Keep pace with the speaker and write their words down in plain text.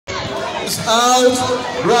out,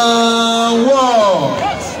 round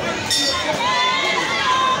 1.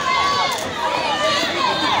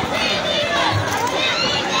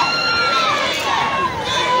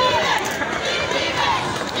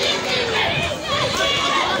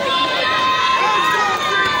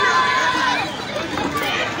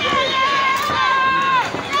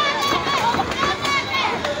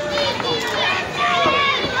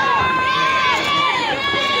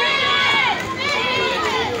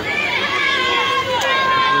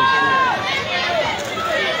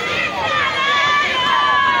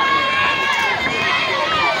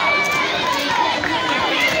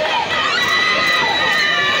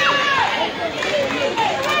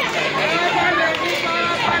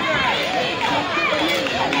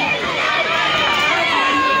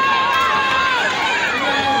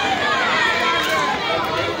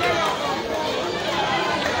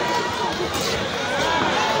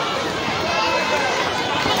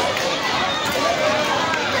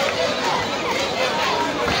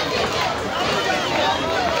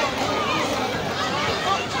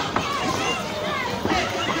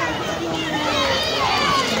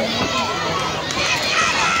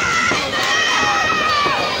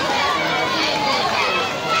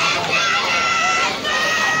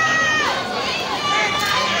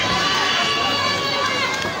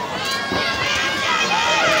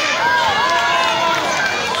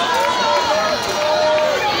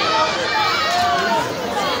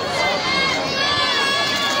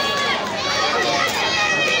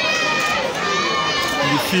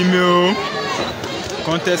 Female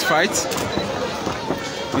contest fight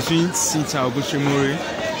between Cynthia Ogunsemilore,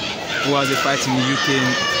 who has a fight in the UK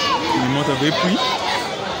in the month of April.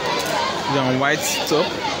 She's on white top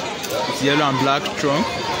with yellow and black trunk,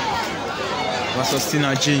 versus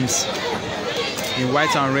Tina James in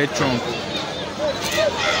white and red trunk.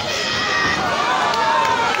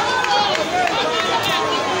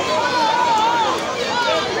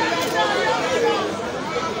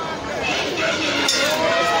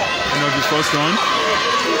 First round.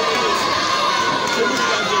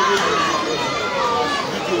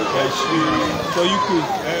 So you could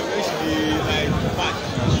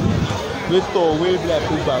wait to wave like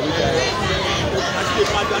Uber, which I actually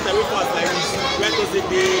part that I wait for like this. Where does it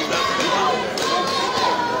be?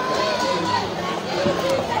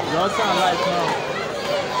 You don't sound like now.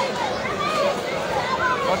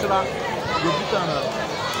 What's that? You put on now.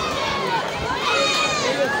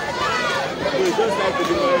 So it's just like the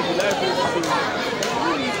life is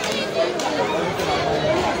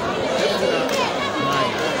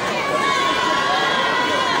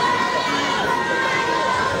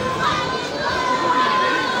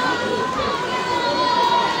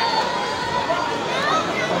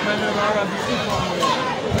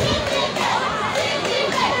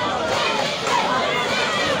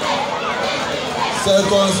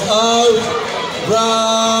Seconds out,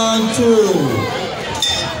 round 2.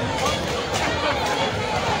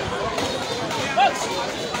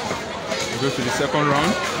 Go to the second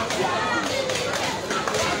round.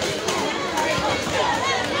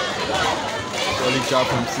 Solid jab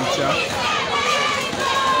from Cynthia.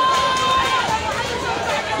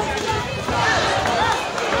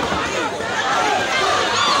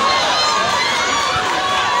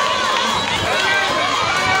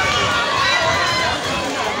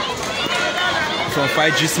 From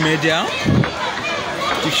 5G's Media.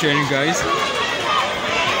 Keep sharing, guys.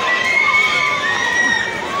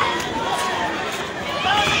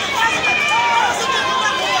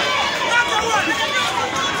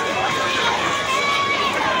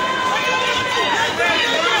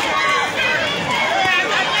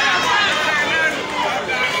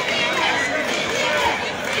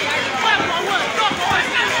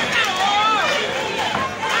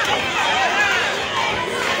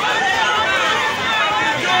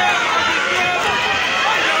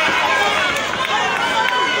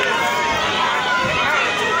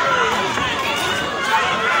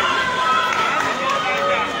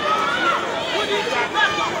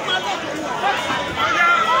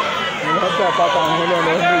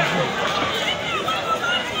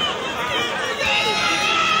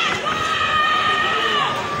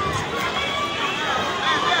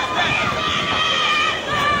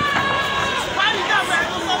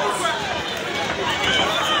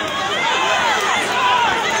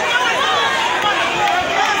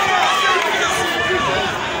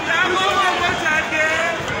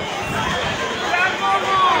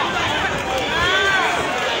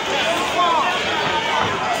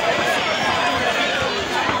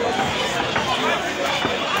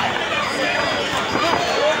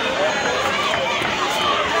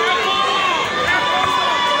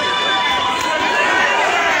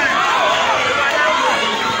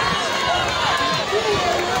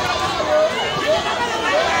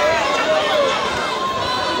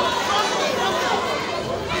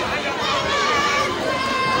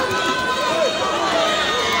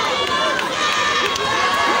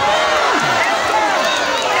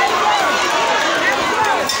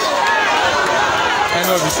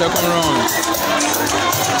 of the second round.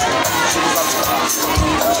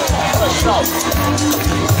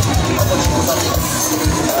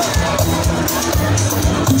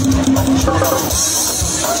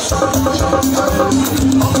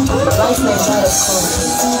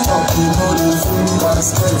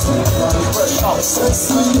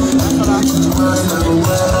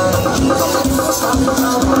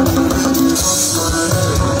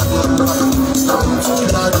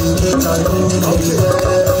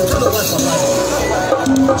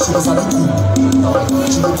 She was a bit cool.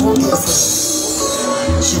 She would go get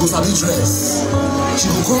she was a bit dress. She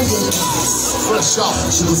would go get fresh up.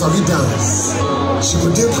 She was a bit dance. She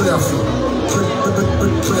would do prayerful.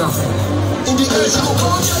 Prayerful. In the air, she would go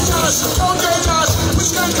get yash.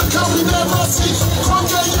 Which kind of cacao we never see. Go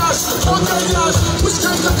get yash. Which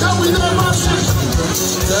kind of cacao we never see.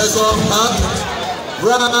 Second half,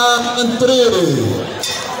 round 3.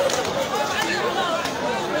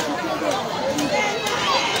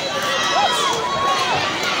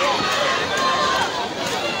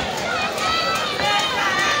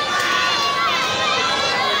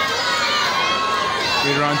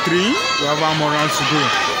 In round 3, we have one more round to go.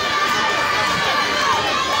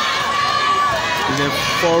 It's a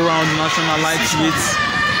 4-round national lightweight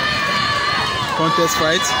contest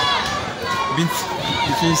fight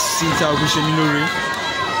between Cynthia Ogunsemilore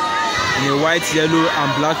in a white, yellow, and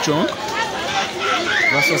black trunk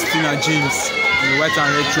versus Tina James in a white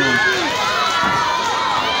and red trunk.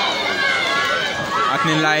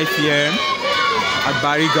 Happening live here at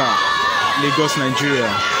Bariga, Lagos, Nigeria.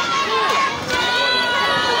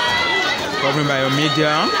 Covered by your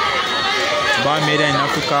media, Bar Media in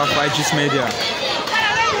Africa, 5G's Media.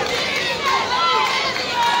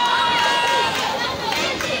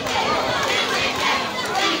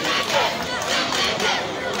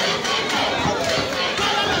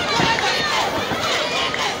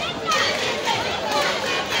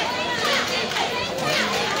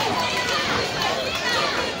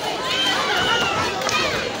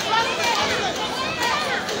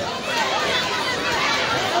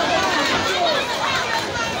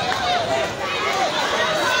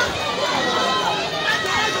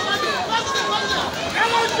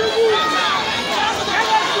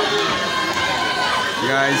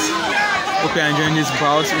 Guys, hope you're enjoying this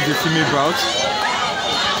bout. It's a female bout.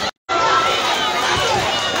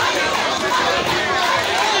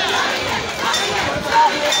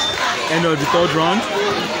 End of the 3rd round. I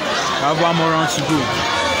have one more round to go.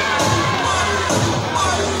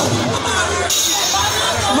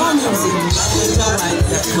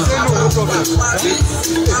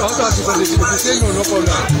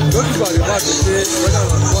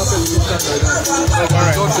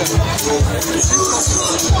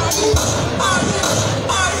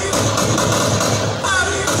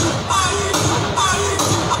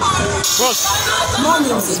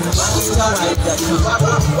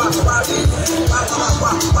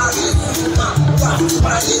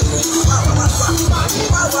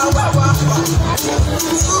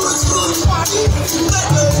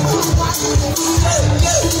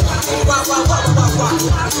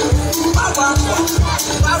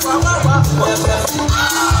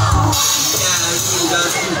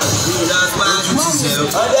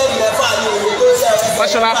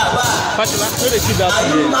 Fashola, no they keep that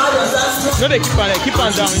here. No they keep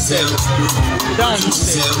on down instead. Down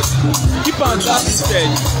instead. Keep on down instead.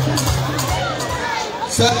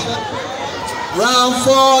 Round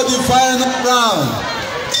 4, the final round.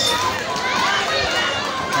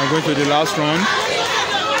 I'm going to the last round.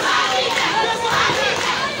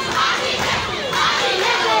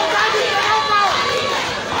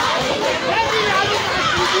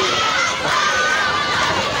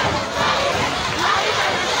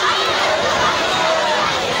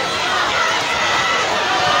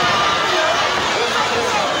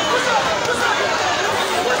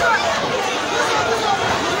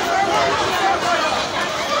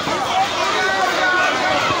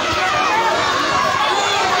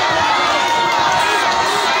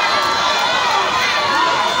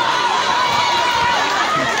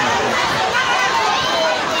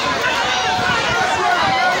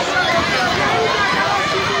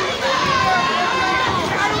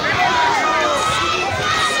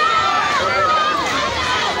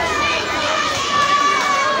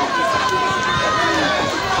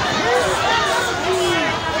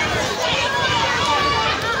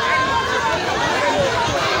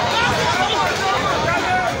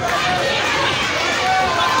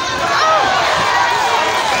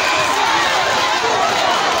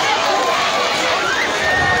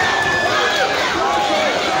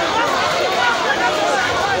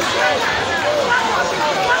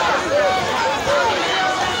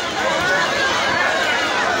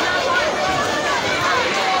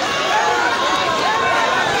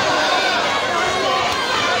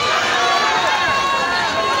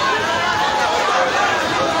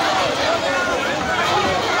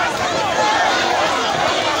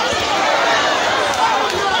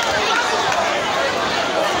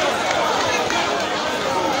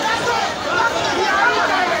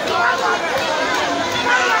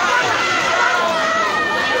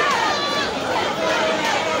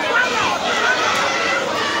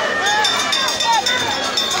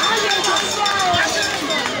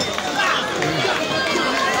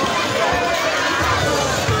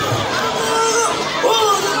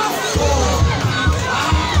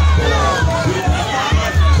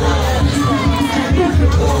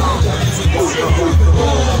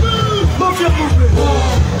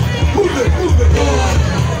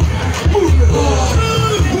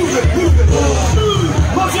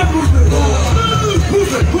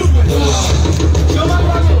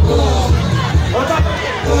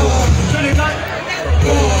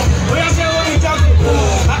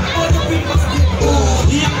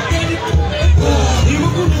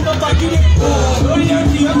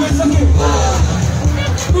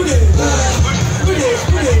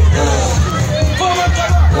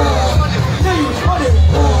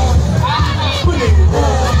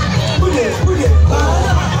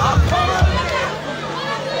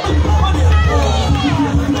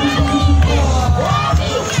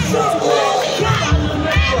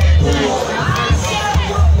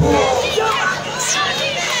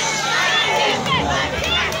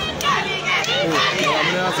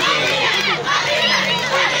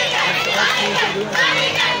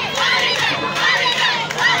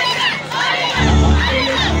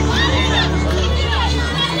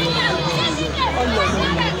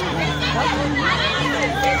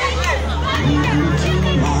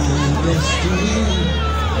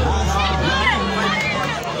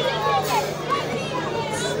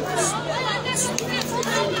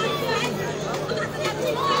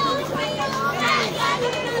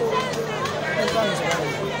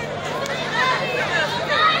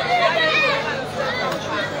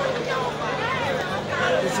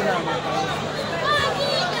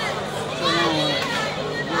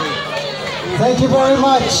 Thank you very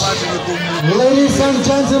much, ladies and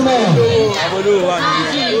gentlemen.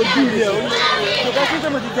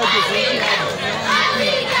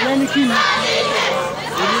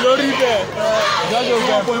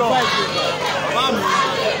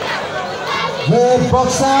 The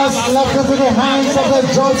boxers left into the hands of the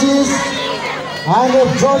judges, and the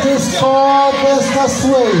judges scored this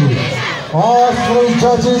way. All three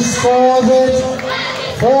judges scored it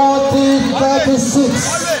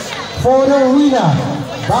 40-36 for the winner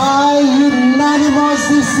by unanimous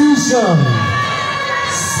decision,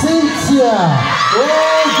 Cynthia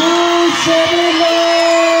Ogunsemilore.